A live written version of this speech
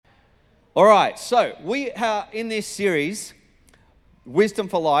All right, so we are in this series, Wisdom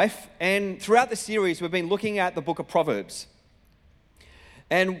for Life, and throughout the series, we've been looking at the book of Proverbs.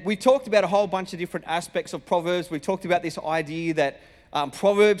 And we talked about a whole bunch of different aspects of Proverbs. We talked about this idea that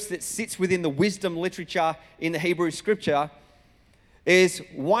Proverbs that sits within the wisdom literature in the Hebrew scripture is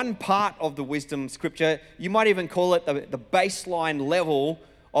one part of the wisdom scripture. You might even call it the baseline level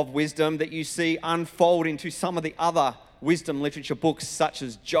of wisdom that you see unfold into some of the other wisdom literature books such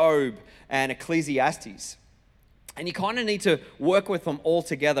as Job and Ecclesiastes. And you kind of need to work with them all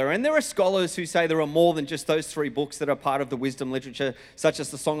together. And there are scholars who say there are more than just those three books that are part of the wisdom literature, such as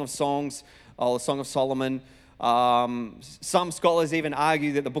the Song of Songs or the Song of Solomon. Some scholars even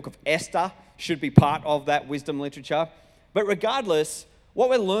argue that the book of Esther should be part of that wisdom literature. But regardless, what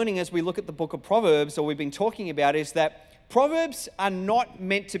we're learning as we look at the book of Proverbs, or we've been talking about, is that Proverbs are not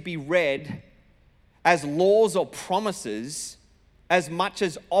meant to be read as laws or promises as much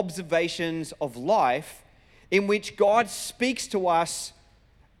as observations of life in which God speaks to us,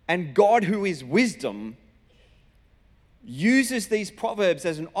 and God, who is wisdom, uses these proverbs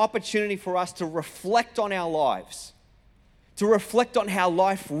as an opportunity for us to reflect on our lives, to reflect on how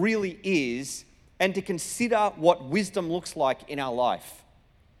life really is, and to consider what wisdom looks like in our life.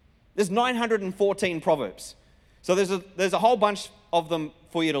 There's 914 proverbs. So there's a whole bunch of them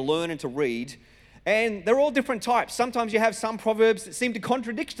for you to learn and to read. And they're all different types. Sometimes you have some proverbs that seem to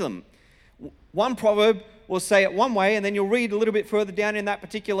contradict them. One proverb will say it one way, and then you'll read a little bit further down in that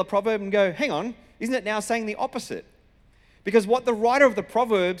particular proverb and go, hang on, isn't it now saying the opposite? Because what the writer of the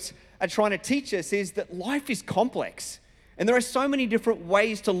Proverbs are trying to teach us is that life is complex. And there are so many different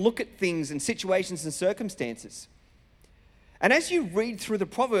ways to look at things and situations and circumstances. And as you read through the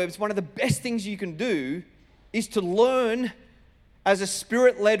Proverbs, one of the best things you can do is to learn, as a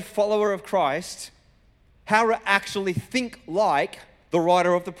spirit-led follower of Christ, how to actually think like the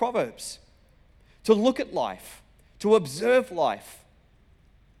writer of the Proverbs. To look at life, to observe life,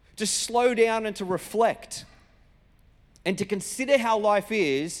 to slow down and to reflect, and to consider how life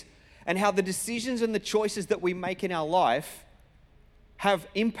is and how the decisions and the choices that we make in our life have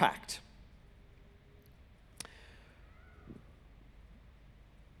impact. A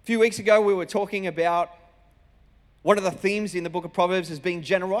few weeks ago, we were talking about one of the themes in the book of Proverbs as being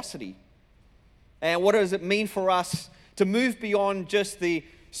generosity. And what does it mean for us to move beyond just the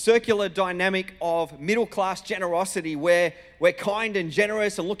circular dynamic of middle-class generosity, where we're kind and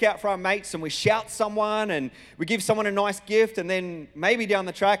generous and look out for our mates and we shout someone and we give someone a nice gift, and then maybe down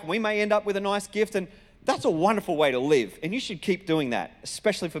the track we may end up with a nice gift, and that's a wonderful way to live, and you should keep doing that,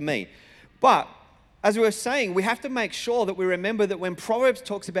 especially for me. But as we were saying, we have to make sure that we remember that when Proverbs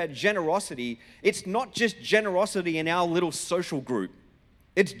talks about generosity, it's not just generosity in our little social group.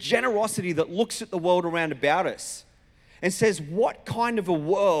 It's generosity that looks at the world around about us and says, what kind of a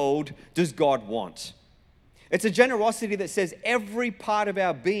world does God want? It's a generosity that says every part of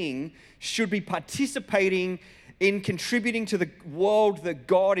our being should be participating in contributing to the world that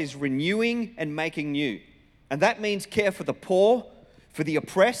God is renewing and making new. And that means care for the poor, for the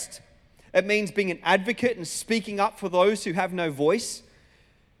oppressed. It means being an advocate and speaking up for those who have no voice.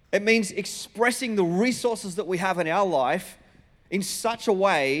 It means expressing the resources that we have in our life in such a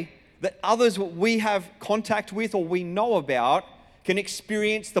way that others what we have contact with or we know about can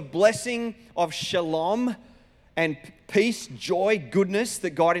experience the blessing of shalom and peace, joy, goodness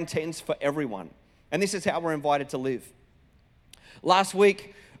that God intends for everyone. And this is how we're invited to live. Last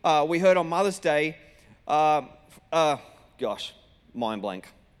week, we heard on Mother's Day, mind blank.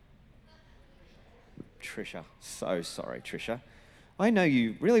 Trisha, so sorry, Trisha. I know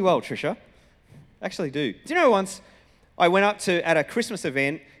you really well, Trisha. Actually do. Do you know once I went up at a Christmas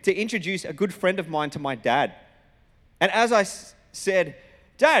event to introduce a good friend of mine to my dad. And as I said,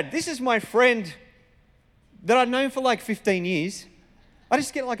 Dad, this is my friend that I've known for like 15 years. I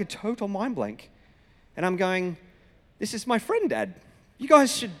just get like a total mind blank. And I'm going, this is my friend, Dad. You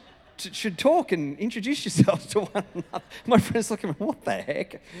guys should talk and introduce yourselves to one another. My friend's looking, what the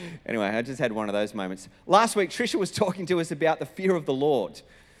heck? Anyway, I just had one of those moments. Last week, Trisha was talking to us about the fear of the Lord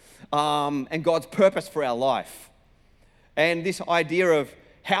and God's purpose for our life. And this idea of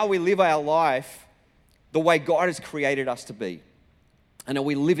how we live our life the way God has created us to be. And are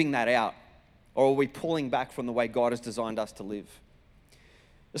we living that out? Or are we pulling back from the way God has designed us to live?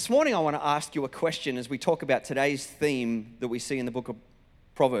 This morning, I want to ask you a question as we talk about today's theme that we see in the book of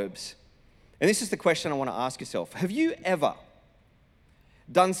Proverbs. And this is the question I want to ask yourself. Have you ever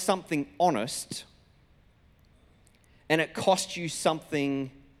done something honest and it cost you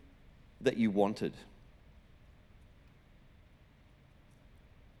something that you wanted?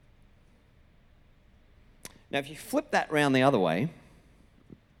 Now, if you flip that round the other way,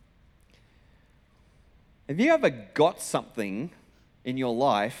 Have you ever got something in your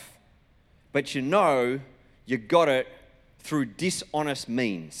life, but you know you got it through dishonest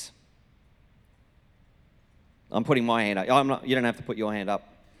means? I'm putting my hand up. You don't have to put your hand up.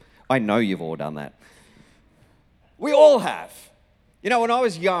 I know you've all done that. We all have. You know, when I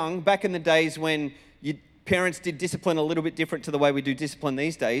was young, back in the days when your parents did discipline a little bit different to the way we do discipline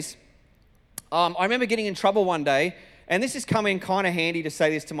these days, I remember getting in trouble one day, and this is coming kind of handy to say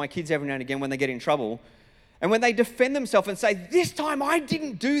this to my kids every now and again when they get in trouble. And when they defend themselves and say, this time I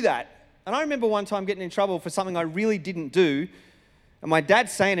didn't do that. And I remember one time getting in trouble for something I really didn't do. And my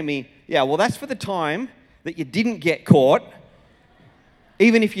dad saying to me, yeah, well, that's for the time that you didn't get caught,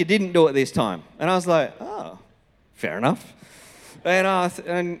 even if you didn't do it this time. And I was like, oh, fair enough.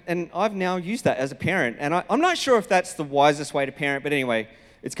 And I've now used that as a parent. And I'm not sure if that's the wisest way to parent, but anyway,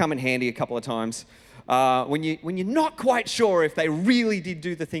 it's come in handy a couple of times. When you're not quite sure if they really did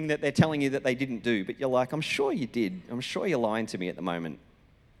do the thing that they're telling you that they didn't do, but you're like, I'm sure you did. I'm sure you're lying to me at the moment.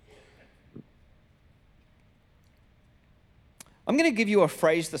 I'm going to give you a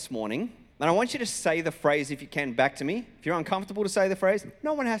phrase this morning, and I want you to say the phrase, if you can, back to me. If you're uncomfortable to say the phrase,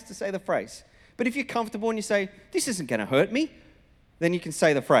 no one has to say the phrase. But if you're comfortable and you say, this isn't going to hurt me, then you can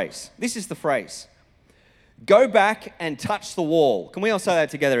say the phrase. This is the phrase. Go back and touch the wall. Can we all say that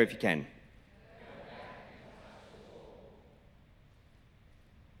together if you can?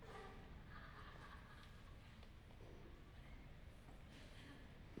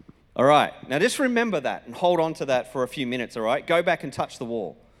 All right, now just remember that and hold on to that for a few minutes, all right? Go back and touch the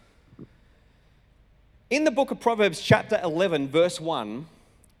wall. In the book of Proverbs, chapter 11, verse 1,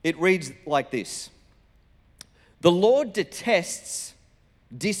 it reads like this. The Lord detests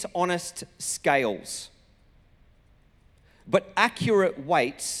dishonest scales, but accurate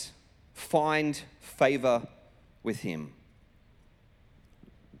weights find favor with him.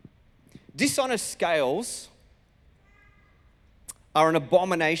 Dishonest scales are an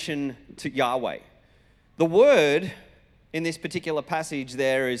abomination to Yahweh. The word in this particular passage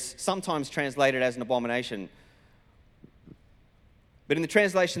there is sometimes translated as an abomination. But in the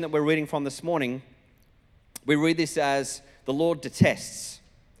translation that we're reading from this morning, we read this as the Lord detests.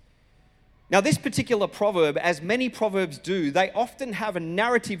 Now, this particular proverb, as many proverbs do, they often have a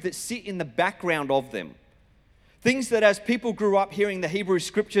narrative that sit in the background of them. Things that as people grew up hearing the Hebrew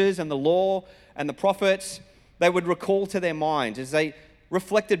scriptures and the law and the prophets, they would recall to their minds as they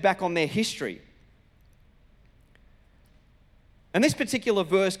reflected back on their history. And this particular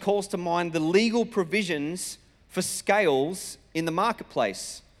verse calls to mind the legal provisions for scales in the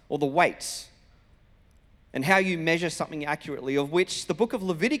marketplace, or the weights, and how you measure something accurately, of which the book of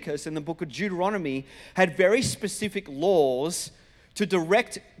Leviticus and the book of Deuteronomy had very specific laws to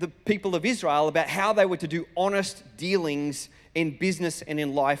direct the people of Israel about how they were to do honest dealings in business and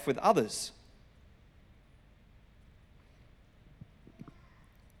in life with others.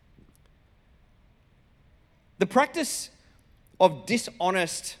 The practice of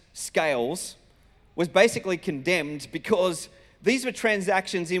dishonest scales was basically condemned because these were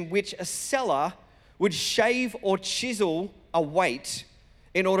transactions in which a seller would shave or chisel a weight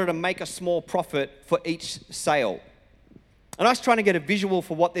in order to make a small profit for each sale. And I was trying to get a visual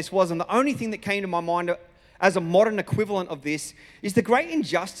for what this was, and the only thing that came to my mind as a modern equivalent of this is the great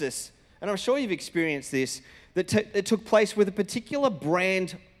injustice, and I'm sure you've experienced this, that took place with a particular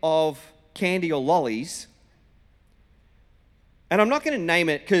brand of candy or lollies. And I'm not going to name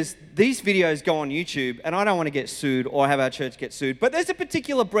it because these videos go on YouTube and I don't want to get sued or have our church get sued. But there's a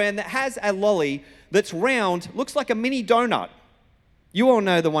particular brand that has a lolly that's round, looks like a mini donut. You all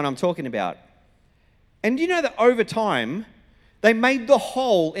know the one I'm talking about. And you know that over time, they made the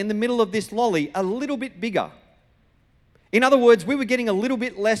hole in the middle of this lolly a little bit bigger. In other words, we were getting a little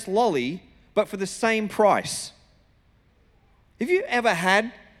bit less lolly, but for the same price. Have you ever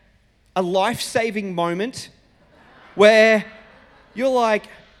had a life-saving moment where you're like,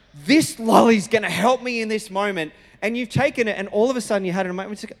 this lolly's going to help me in this moment, and you've taken it, and all of a sudden you had a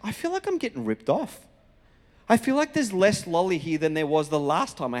moment, it's like, I feel like I'm getting ripped off. I feel like there's less lolly here than there was the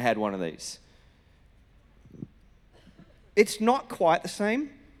last time I had one of these. It's not quite the same,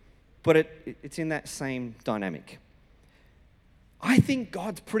 but it's in that same dynamic. I think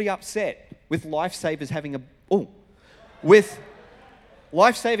God's pretty upset with lifesavers having with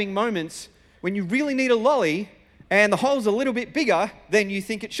life-saving moments when you really need a lolly and the hole's a little bit bigger than you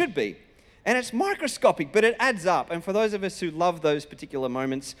think it should be. And it's microscopic, but it adds up. And for those of us who love those particular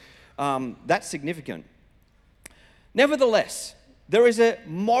moments, that's significant. Nevertheless, there is a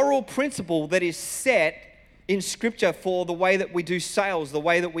moral principle that is set in Scripture for the way that we do sales, the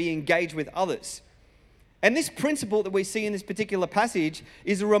way that we engage with others. And this principle that we see in this particular passage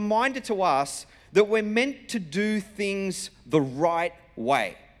is a reminder to us that we're meant to do things the right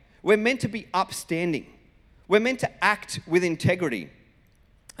way. We're meant to be upstanding. We're meant to act with integrity.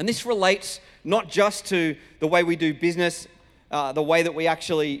 And this relates not just to the way we do business, the way that we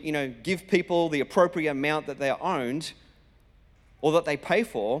actually, give people the appropriate amount that they're owed or that they pay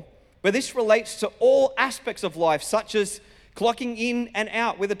for, but this relates to all aspects of life, such as clocking in and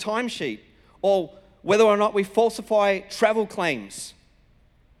out with a timesheet, or whether or not we falsify travel claims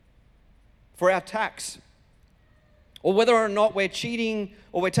for our tax, or whether or not we're cheating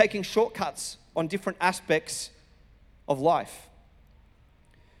or we're taking shortcuts on different aspects of life.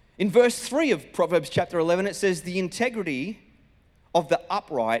 In verse 3 of Proverbs chapter 11, it says, "The integrity of the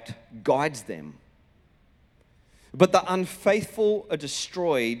upright guides them, but the unfaithful are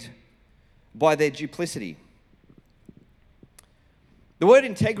destroyed by their duplicity." The word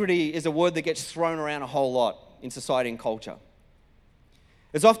integrity is a word that gets thrown around a whole lot in society and culture.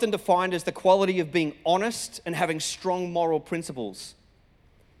 It's often defined as the quality of being honest and having strong moral principles,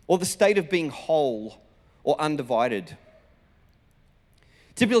 or the state of being whole or undivided.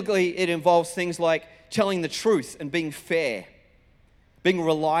 Typically, it involves things like telling the truth and being fair, being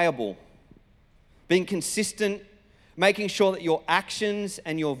reliable, being consistent, making sure that your actions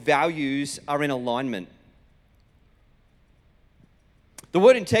and your values are in alignment. The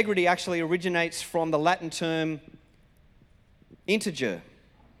word integrity actually originates from the Latin term integer,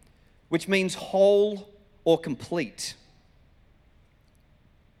 which means whole or complete.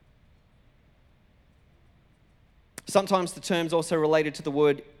 Sometimes the term's also related to the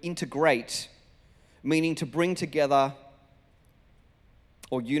word integrate, meaning to bring together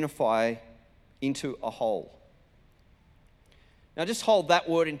or unify into a whole. Now just hold that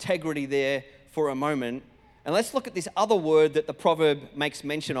word integrity there for a moment, and let's look at this other word that the proverb makes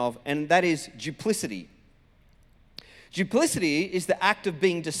mention of, and that is duplicity. Duplicity is the act of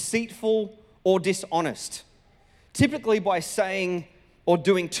being deceitful or dishonest, typically by saying or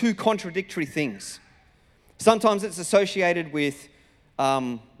doing two contradictory things. Sometimes it's associated with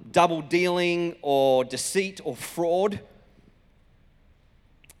double dealing or deceit or fraud.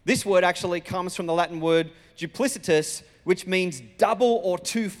 This word actually comes from the Latin word duplicitas, which means double or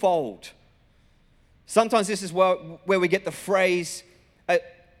twofold. Sometimes this is where we get the phrase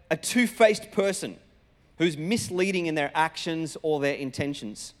a two-faced person who's misleading in their actions or their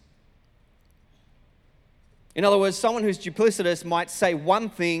intentions. In other words, someone who's duplicitous might say one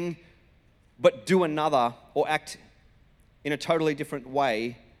thing but do another or act in a totally different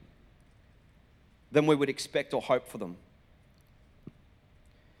way than we would expect or hope for them.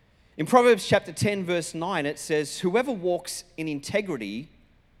 In Proverbs chapter 10, verse 9, it says, "Whoever walks in integrity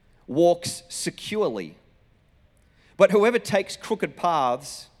walks securely, but whoever takes crooked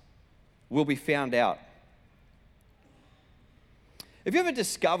paths will be found out." Have you ever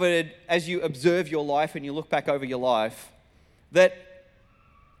discovered, as you observe your life and you look back over your life, that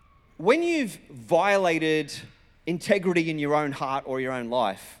when you've violated integrity in your own heart or your own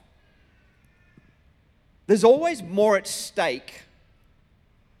life, there's always more at stake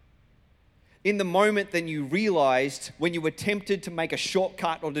in the moment than you realized when you were tempted to make a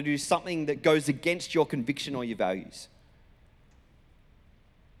shortcut or to do something that goes against your conviction or your values?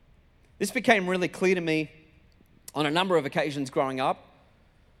 This became really clear to me on a number of occasions growing up.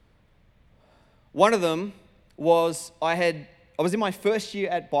 One of them was I was in my first year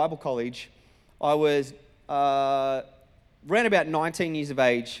at Bible college. I was around about 19 years of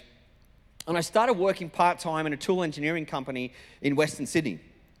age, and I started working part-time in a tool engineering company in Western Sydney.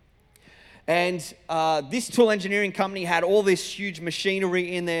 And this tool engineering company had all this huge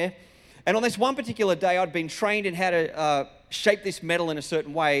machinery in there. And on this one particular day, I'd been trained in how to shape this metal in a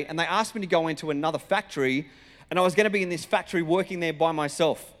certain way, and they asked me to go into another factory, and I was going to be in this factory working there by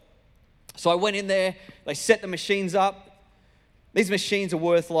myself. So I went in there, they set the machines up. These machines are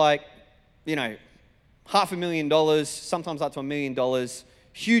worth like, $500,000, sometimes up to $1 million,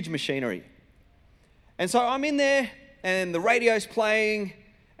 huge machinery. And so I'm in there, and the radio's playing,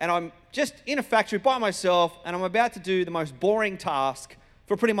 and I'm just in a factory by myself, and I'm about to do the most boring task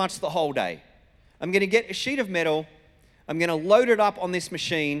for pretty much the whole day. I'm going to get a sheet of metal, I'm going to load it up on this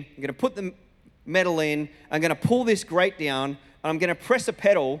machine, I'm going to put the metal in, I'm going to pull this grate down, and I'm going to press a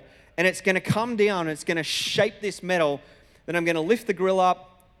pedal, and it's going to come down, and it's going to shape this metal. Then I'm going to lift the grill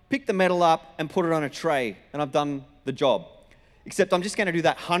up, pick the metal up, and put it on a tray, and I've done the job. Except I'm just going to do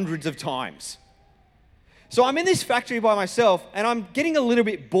that hundreds of times. So I'm in this factory by myself, and I'm getting a little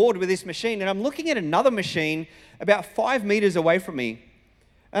bit bored with this machine, and I'm looking at another machine about 5 meters away from me,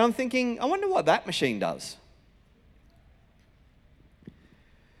 and I'm thinking, I wonder what that machine does.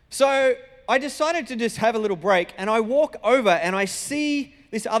 So I decided to just have a little break, and I walk over, and I see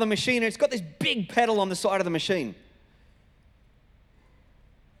this other machine, and it's got this big pedal on the side of the machine.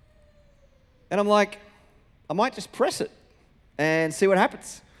 And I'm like, I might just press it and see what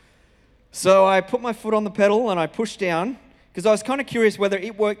happens. So I put my foot on the pedal and I pushed down because I was kind of curious whether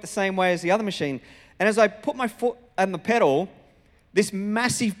it worked the same way as the other machine. And as I put my foot on the pedal, this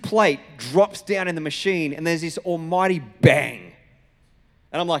massive plate drops down in the machine and there's this almighty bang.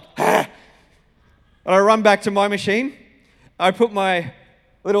 And I'm like, ah! And I run back to my machine. I put my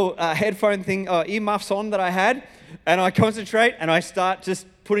little headphone thing, earmuffs on that I had, and I concentrate and I start just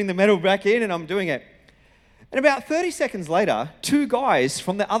putting the metal back in and I'm doing it. And about 30 seconds later, 2 guys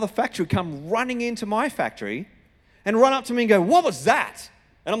from the other factory come running into my factory and run up to me and go, "What was that?"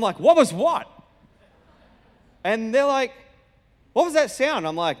 And I'm like, "What was what?" And they're like, "What was that sound?"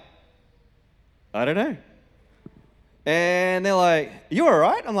 I'm like, "I don't know." And they're like, "You all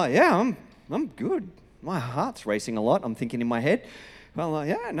right?" I'm like, "Yeah, I'm good. My heart's racing a lot," I'm thinking in my head. I'm like,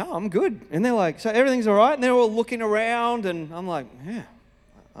 "Yeah, no, I'm good." And they're like, "So everything's all right?" And they're all looking around and I'm like, "Yeah,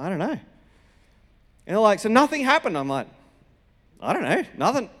 I don't know." And they're like, "So nothing happened?" I'm like, "I don't know.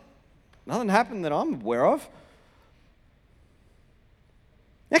 Nothing happened that I'm aware of."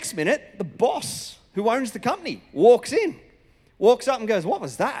 Next minute, the boss who owns the company walks up and goes, "What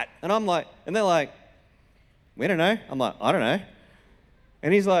was that?" And I'm like, and they're like, "We don't know." I'm like, "I don't know."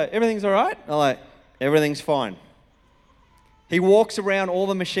 And he's like, "Everything's all right?" I'm like, "Everything's fine." He walks around all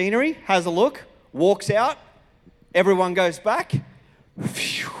the machinery, has a look, walks out, everyone goes back.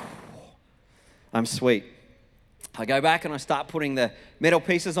 Phew. I'm sweet. I go back and I start putting the metal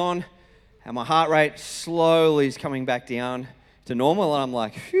pieces on, and my heart rate slowly is coming back down to normal, and I'm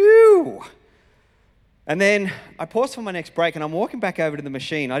like, phew. And then I pause for my next break, and I'm walking back over to the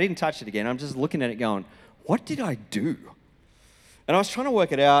machine. I didn't touch it again. I'm just looking at it going, what did I do? And I was trying to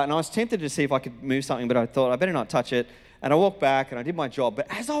work it out, and I was tempted to see if I could move something, but I thought I better not touch it. And I walked back, and I did my job. But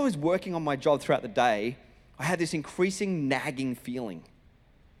as I was working on my job throughout the day, I had this increasing nagging feeling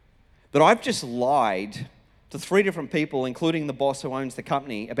that I've just lied to 3 different people, including the boss who owns the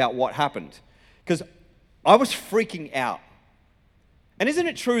company, about what happened. Because I was freaking out. And isn't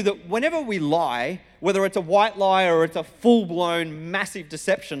it true that whenever we lie, whether it's a white lie or it's a full-blown massive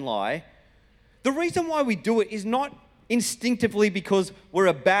deception lie, the reason why we do it is not instinctively because we're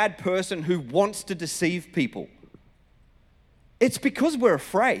a bad person who wants to deceive people. It's because we're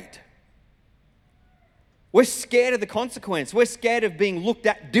afraid. We're scared of the consequence. We're scared of being looked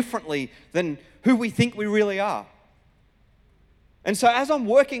at differently than who we think we really are. And so as I'm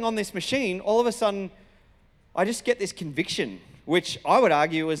working on this machine, all of a sudden, I just get this conviction, which I would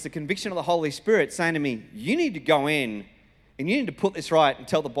argue is the conviction of the Holy Spirit saying to me, you need to go in and you need to put this right and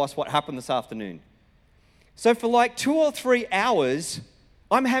tell the boss what happened this afternoon. So for like 2 or 3 hours,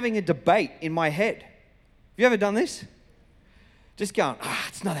 I'm having a debate in my head. Have you ever done this? Just going,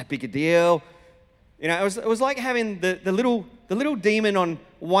 it's not that big a deal. You know, it was like having the little demon on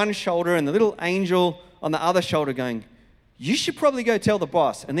one shoulder and the little angel on the other shoulder going, you should probably go tell the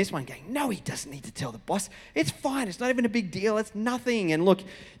boss. And this one going, no, he doesn't need to tell the boss. It's fine. It's not even a big deal. It's nothing. And look,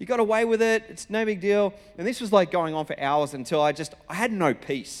 you got away with it. It's no big deal. And this was like going on for hours until I had no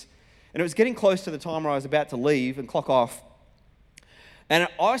peace. And it was getting close to the time where I was about to leave and clock off. And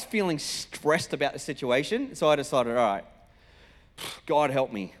I was feeling stressed about the situation. So I decided, all right, God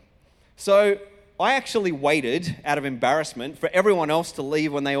help me. So I actually waited out of embarrassment for everyone else to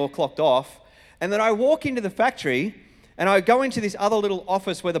leave when they all clocked off. And then I walk into the factory and I go into this other little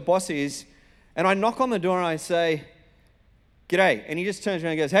office where the boss is, and I knock on the door and I say, "G'day." And he just turns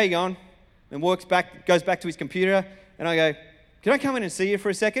around and goes, "How you going?" And goes back to his computer. And I go, "Can I come in and see you for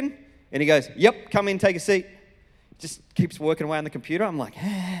a second?" And he goes, "Yep, come in, take a seat." Just keeps working away on the computer. I'm like,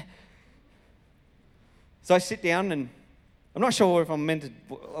 eh. So I sit down and I'm not sure if I'm meant to,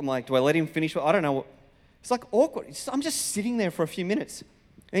 I'm like, do I let him finish? I don't know. It's like awkward. I'm just sitting there for a few minutes.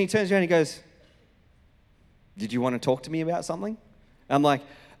 And he turns around and he goes, "Did you want to talk to me about something?" I'm like,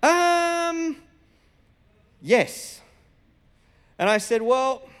 yes. And I said,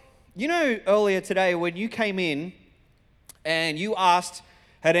 well, you know, earlier today when you came in and you asked,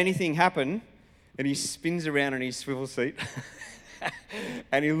 had anything happened? And he spins around in his swivel seat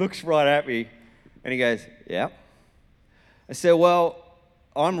and he looks right at me and he goes, "Yeah." I said, well,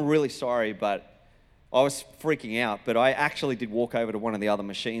 I'm really sorry, but I was freaking out, but I actually did walk over to one of the other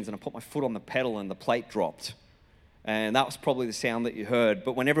machines and I put my foot on the pedal and the plate dropped. And that was probably the sound that you heard.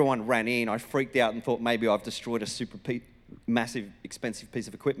 But when everyone ran in, I freaked out and thought maybe I've destroyed a massive, expensive piece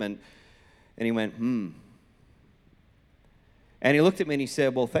of equipment. And he went, And he looked at me and he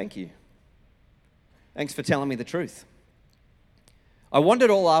said, "Well, thank you. Thanks for telling me the truth. I wondered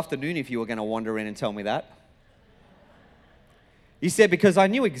all afternoon if you were going to wander in and tell me that. He said, because I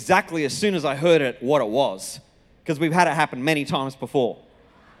knew exactly as soon as I heard it what it was, because we've had it happen many times before.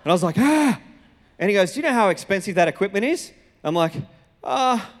 And I was like, ah. And he goes, do you know how expensive that equipment is? I'm like,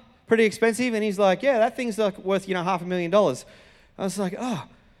 pretty expensive. And he's like, yeah, that thing's like worth, $500,000. I was like, oh.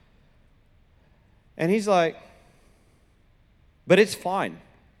 And he's like, but it's fine.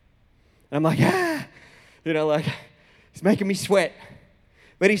 And I'm like, it's making me sweat.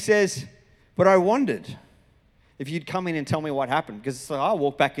 But he says, but I wondered if you'd come in and tell me what happened, because I'll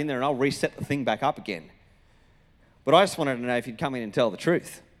walk back in there and I'll reset the thing back up again. But I just wanted to know if you'd come in and tell the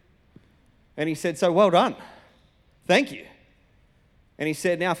truth. And he said, so well done. Thank you. And he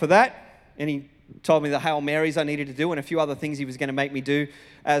said, now for that, and he told me the Hail Marys I needed to do and a few other things he was going to make me do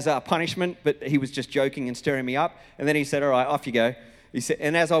as a punishment, but he was just joking and stirring me up. And then he said, all right, off you go. He said,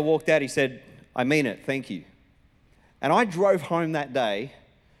 and as I walked out, he said, I mean it, thank you. And I drove home that day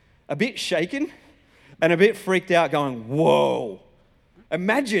a bit shaken and a bit freaked out, going, whoa.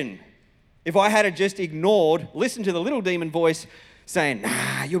 Imagine if I had just listened to the little demon voice saying,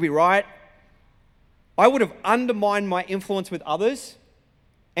 nah, you'll be right. I would have undermined my influence with others,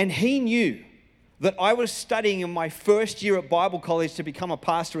 and he knew that I was studying in my first year at Bible college to become a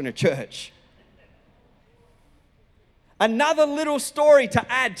pastor in a church. Another little story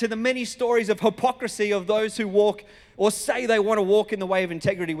to add to the many stories of hypocrisy of those who walk or say they want to walk in the way of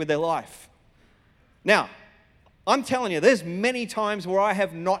integrity with their life. Now, I'm telling you, there's many times where I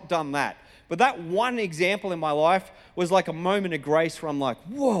have not done that. But that one example in my life was like a moment of grace where I'm like,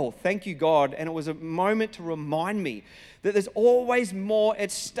 whoa, thank you, God. And it was a moment to remind me that there's always more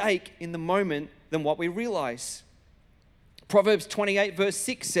at stake in the moment than what we realize. Proverbs 28 verse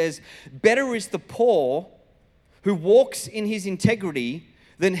 6 says, better is the poor who walks in his integrity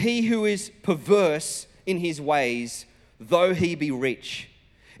than he who is perverse in his ways, though he be rich.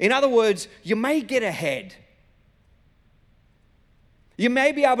 In other words, you may get ahead. You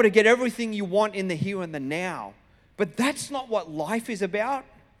may be able to get everything you want in the here and the now, but that's not what life is about.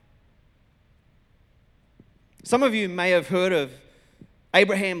 Some of you may have heard of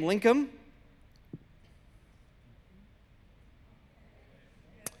Abraham Lincoln.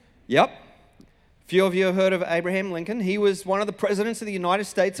 Yep. A few of you have heard of Abraham Lincoln. He was one of the presidents of the United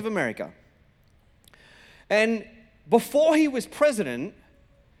States of America. And before he was president,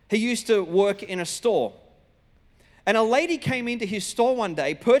 he used to work in a store. And a lady came into his store one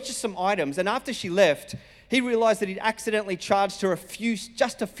day, purchased some items, and after she left, he realized that he'd accidentally charged her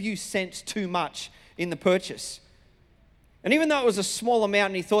just a few cents too much in the purchase. And even though it was a small amount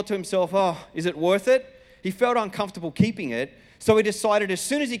and he thought to himself, oh, is it worth it? He felt uncomfortable keeping it. So he decided as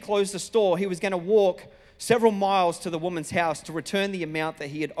soon as he closed the store, he was going to walk several miles to the woman's house to return the amount that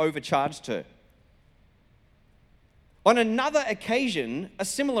he had overcharged her. On another occasion, a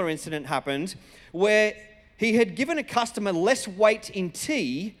similar incident happened where he had given a customer less weight in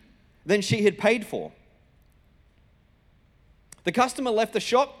tea than she had paid for. The customer left the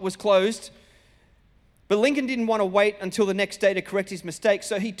shop, was closed, but Lincoln didn't want to wait until the next day to correct his mistake,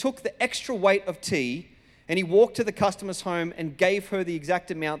 so he took the extra weight of tea and he walked to the customer's home and gave her the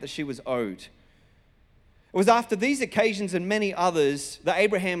exact amount that she was owed. It was after these occasions and many others that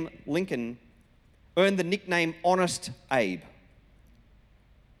Abraham Lincoln earned the nickname Honest Abe.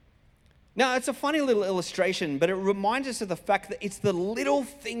 Now, it's a funny little illustration, but it reminds us of the fact that it's the little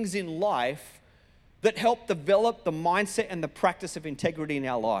things in life that help develop the mindset and the practice of integrity in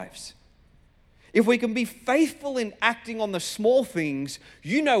our lives. If we can be faithful in acting on the small things,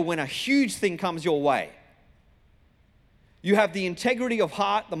 you know when a huge thing comes your way. You have the integrity of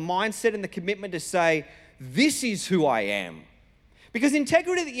heart, the mindset, and the commitment to say, this is who I am. Because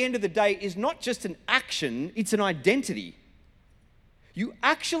integrity at the end of the day is not just an action, it's an identity. You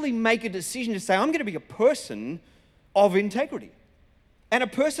actually make a decision to say, I'm going to be a person of integrity. And a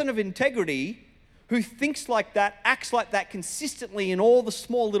person of integrity who thinks like that, acts like that consistently in all the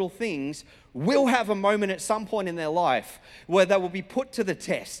small little things, will have a moment at some point in their life where they will be put to the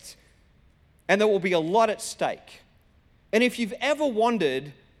test. And there will be a lot at stake. And if you've ever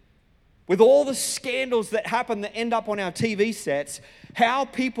wondered, with all the scandals that happen that end up on our TV sets, how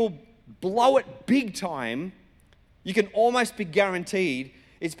people blow it big time, you can almost be guaranteed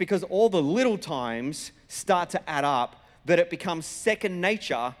it's because all the little times start to add up, that it becomes second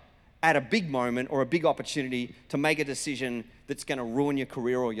nature at a big moment or a big opportunity to make a decision that's going to ruin your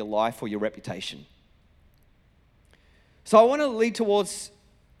career or your life or your reputation. So I want to lead towards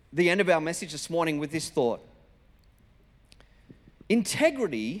the end of our message this morning with this thought.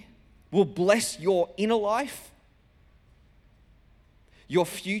 Integrity will bless your inner life, your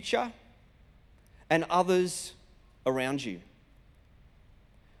future, and others around you.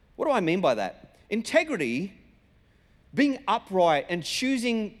 What do I mean by that? Integrity being upright and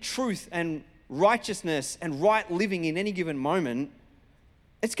choosing truth and righteousness and right living in any given moment,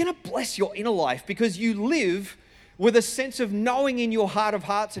 it's going to bless your inner life because you live with a sense of knowing in your heart of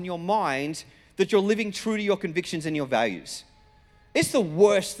hearts and your mind that you're living true to your convictions and your values. It's the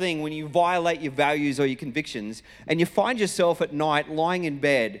worst thing when you violate your values or your convictions and you find yourself at night lying in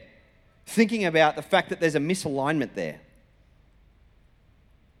bed thinking about the fact that there's a misalignment there.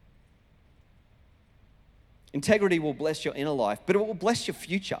 Integrity will bless your inner life, but it will bless your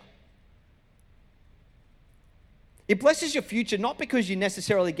future. It blesses your future not because you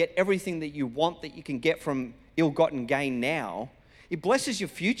necessarily get everything that you want that you can get from ill-gotten gain now. It blesses your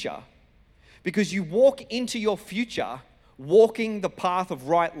future because you walk into your future walking the path of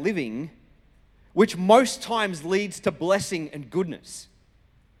right living, which most times leads to blessing and goodness.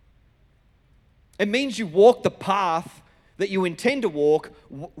 It means you walk the path that you intend to walk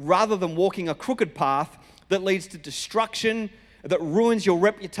rather than walking a crooked path that leads to destruction, that ruins your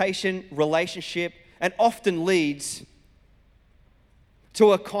reputation, relationship, and often leads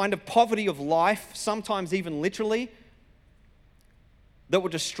to a kind of poverty of life, sometimes even literally, that will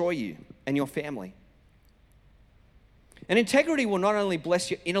destroy you and your family. And integrity will not only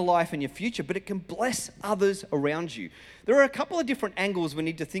bless your inner life and your future, but it can bless others around you. There are a couple of different angles we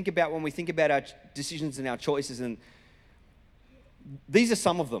need to think about when we think about our decisions and our choices, and these are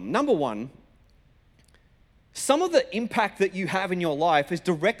some of them. Number one, some of the impact that you have in your life is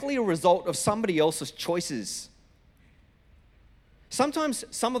directly a result of somebody else's choices. Sometimes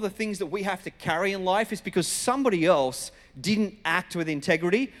some of the things that we have to carry in life is because somebody else didn't act with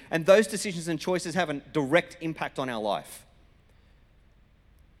integrity, and those decisions and choices have a direct impact on our life.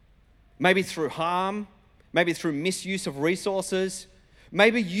 Maybe through harm, maybe through misuse of resources.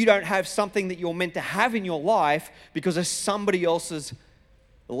 Maybe you don't have something that you're meant to have in your life because of somebody else's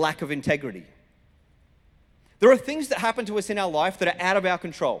lack of integrity. There are things that happen to us in our life that are out of our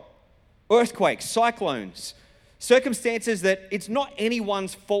control. Earthquakes, cyclones, circumstances that it's not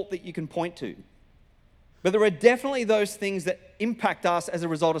anyone's fault that you can point to. But there are definitely those things that impact us as a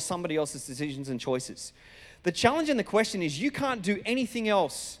result of somebody else's decisions and choices. The challenge and the question is you can't do anything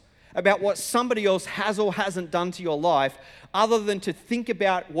else about what somebody else has or hasn't done to your life other than to think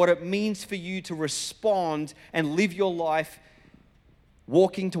about what it means for you to respond and live your life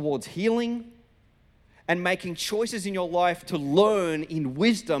walking towards healing and making choices in your life to learn in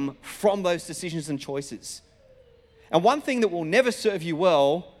wisdom from those decisions and choices. And one thing that will never serve you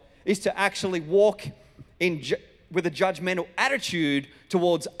well is to actually walk with a judgmental attitude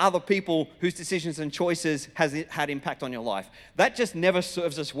towards other people whose decisions and choices has had impact on your life. That just never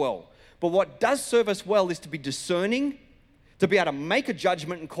serves us well. But what does serve us well is to be discerning, to be able to make a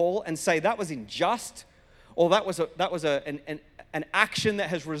judgment and call and say that was unjust, or that was an action that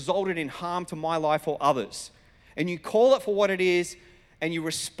has resulted in harm to my life or others. And you call it for what it is, and you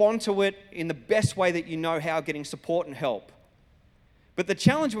respond to it in the best way that you know how, getting support and help. But the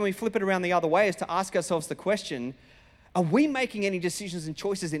challenge when we flip it around the other way is to ask ourselves the question, are we making any decisions and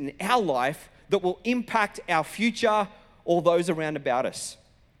choices in our life that will impact our future or those around about us?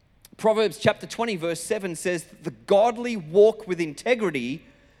 Proverbs chapter 20 verse 7 says, the godly walk with integrity,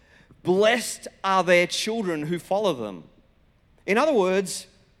 blessed are their children who follow them. In other words,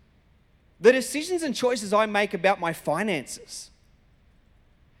 the decisions and choices I make about my finances,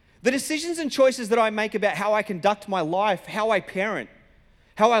 the decisions and choices that I make about how I conduct my life, how I parent,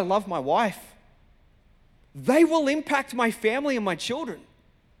 how I love my wife, they will impact my family and my children.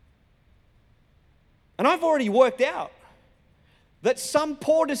 And I've already worked out that some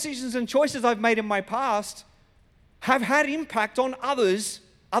poor decisions and choices I've made in my past have had impact on others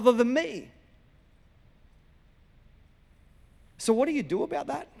other than me. So what do you do about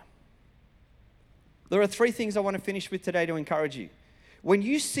that? There are 3 things I want to finish with today to encourage you. When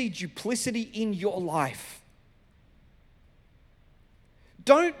you see duplicity in your life,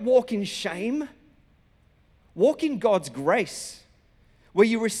 don't walk in shame. Walk in God's grace, where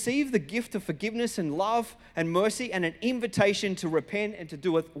you receive the gift of forgiveness and love and mercy and an invitation to repent and to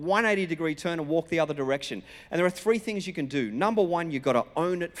do a 180-degree turn and walk the other direction. And there are 3 things you can do. Number 1, you've got to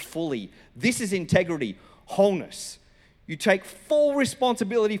own it fully. This is integrity, wholeness. You take full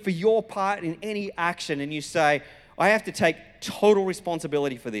responsibility for your part in any action, and you say, I have to take total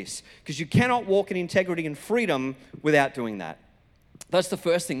responsibility for this, because you cannot walk in integrity and freedom without doing that. That's the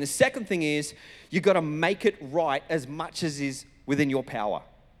first thing. The second thing is you've got to make it right as much as is within your power.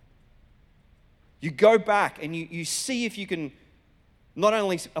 You go back and you see if you can not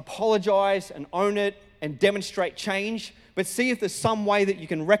only apologize and own it and demonstrate change, but see if there's some way that you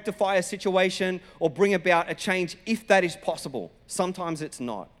can rectify a situation or bring about a change if that is possible. Sometimes it's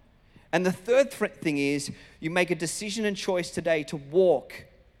not. And the third thing is you make a decision and choice today to walk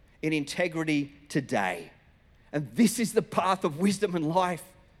in integrity today. And this is the path of wisdom and life.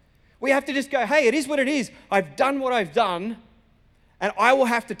 We have to just go, hey, it is what it is. I've done what I've done, and I will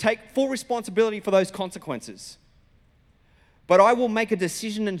have to take full responsibility for those consequences. But I will make a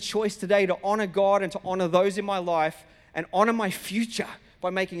decision and choice today to honor God and to honor those in my life and honor my future by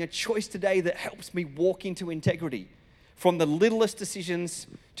making a choice today that helps me walk into integrity, from the littlest decisions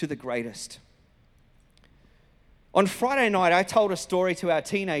to the greatest. On Friday night, I told a story to our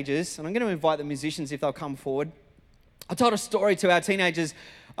teenagers, and I'm going to invite the musicians if they'll come forward. I told a story to our teenagers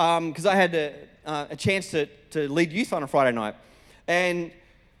because I had a chance to lead youth on a Friday night. And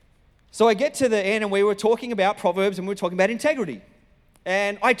so I get to the end, and we were talking about Proverbs, and we were talking about integrity.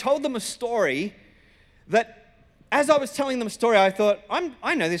 And I told them a story that, as I was telling them a story, I thought,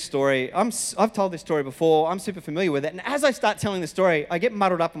 I know this story. I've told this story before. I'm super familiar with it. And as I start telling the story, I get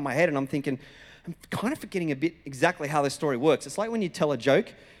muddled up in my head, and I'm thinking, I'm kind of forgetting a bit exactly how this story works. It's like when you tell a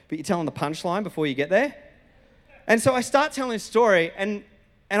joke, but you're telling the punchline before you get there. And so I start telling this story, and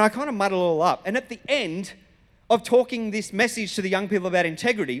I kind of muddle it all up. And at the end of talking this message to the young people about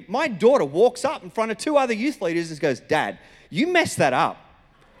integrity, my daughter walks up in front of two other youth leaders and goes, Dad, you messed that up.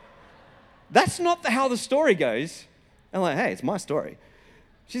 That's not how the story goes. I'm like, hey, it's my story.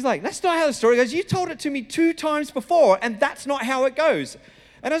 She's like, that's not how the story goes. You told it to me 2 times before, and that's not how it goes.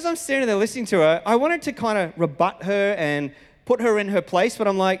 And as I'm standing there listening to her, I wanted to kind of rebut her and put her in her place, but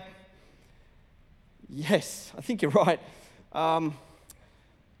I'm like, yes, I think you're right. I've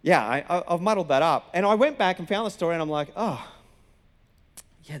muddled that up. And I went back and found the story, and I'm like, oh,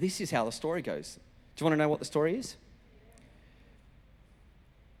 yeah, this is how the story goes. Do you want to know what the story is?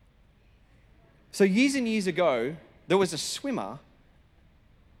 So years and years ago, there was a swimmer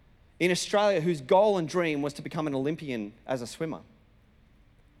in Australia whose goal and dream was to become an Olympian as a swimmer.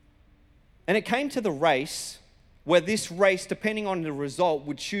 And it came to the race where this race, depending on the result,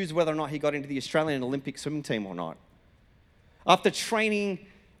 would choose whether or not he got into the Australian Olympic swimming team or not. After training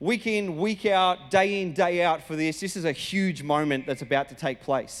week in, week out, day in, day out for this is a huge moment that's about to take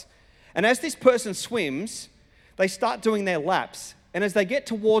place. And as this person swims, they start doing their laps. And as they get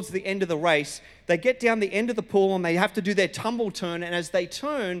towards the end of the race, they get down the end of the pool and they have to do their tumble turn. And as they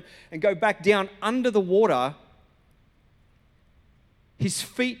turn and go back down under the water, his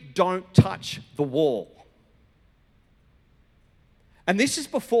feet don't touch the wall. And this is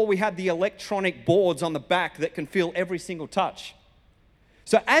before we had the electronic boards on the back that can feel every single touch.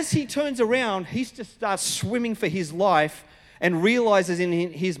 So as he turns around, he just starts swimming for his life and realizes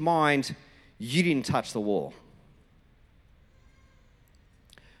in his mind, you didn't touch the wall.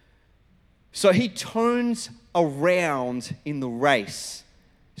 So he turns around in the race,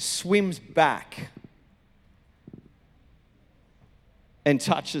 swims back, and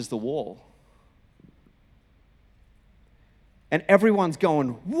touches the wall. And everyone's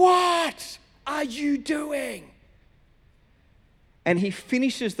going, what are you doing? And he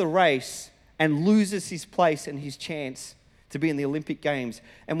finishes the race and loses his place and his chance to be in the Olympic Games.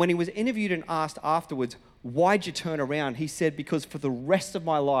 And when he was interviewed and asked afterwards, why'd you turn around? He said, because for the rest of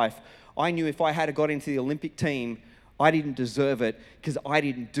my life, I knew if I had got into the Olympic team, I didn't deserve it because I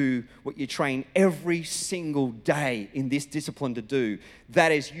didn't do what you train every single day in this discipline to do.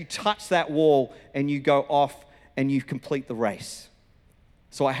 That is, you touch that wall and you go off and you complete the race.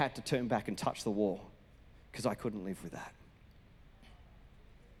 So I had to turn back and touch the wall because I couldn't live with that.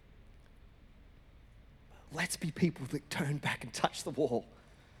 Let's be people that turn back and touch the wall.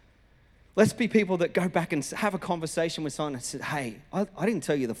 Let's be people that go back and have a conversation with someone and say, hey, I didn't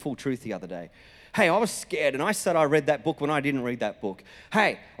tell you the full truth the other day. Hey, I was scared and I said I read that book when I didn't read that book.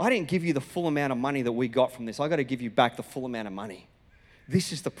 Hey, I didn't give you the full amount of money that we got from this. I got to give you back the full amount of money.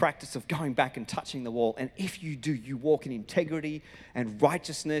 This is the practice of going back and touching the wall. And if you do, you walk in integrity and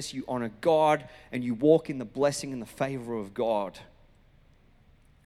righteousness, you honor God, and you walk in the blessing and the favor of God